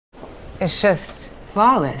It's just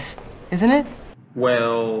flawless, isn't it?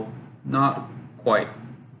 Well, not quite.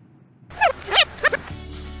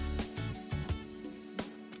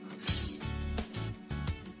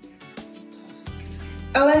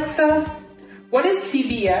 Alexa, what is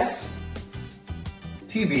TBS?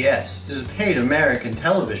 TBS is a paid American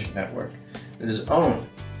television network that is owned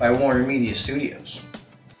by Warner Media Studios.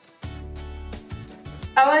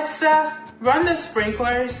 Alexa, run the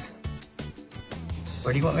sprinklers.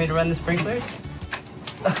 Where do you want me to run the sprinklers?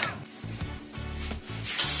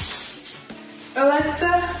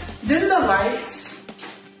 Alexa, dim the lights.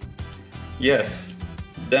 Yes,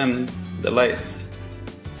 dim the lights.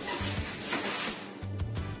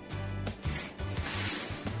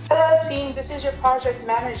 Hello team, this is your project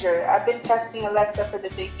manager. I've been testing Alexa for the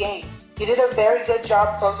big game. You did a very good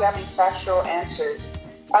job programming factual answers.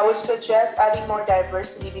 I would suggest adding more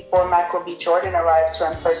diversity before Michael B. Jordan arrives to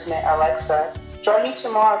impersonate Alexa. Join me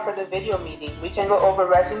tomorrow for the video meeting. We can go over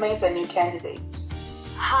resumes and new candidates.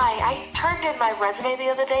 Hi, I turned in my resume the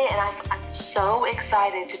other day and I'm so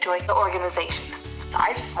excited to join the organization. So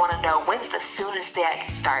I just want to know when's the soonest day I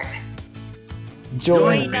can start.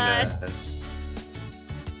 Join us.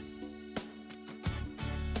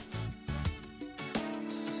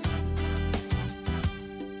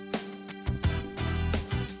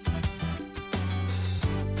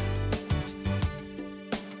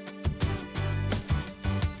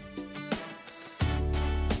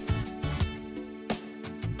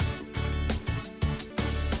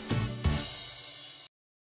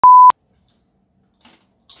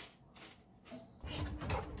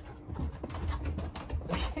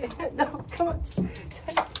 No, come on.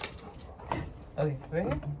 Okay, right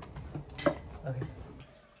here? Okay.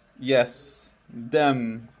 Yes,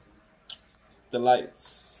 dim the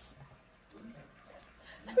lights.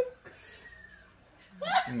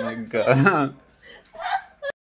 Oh my god.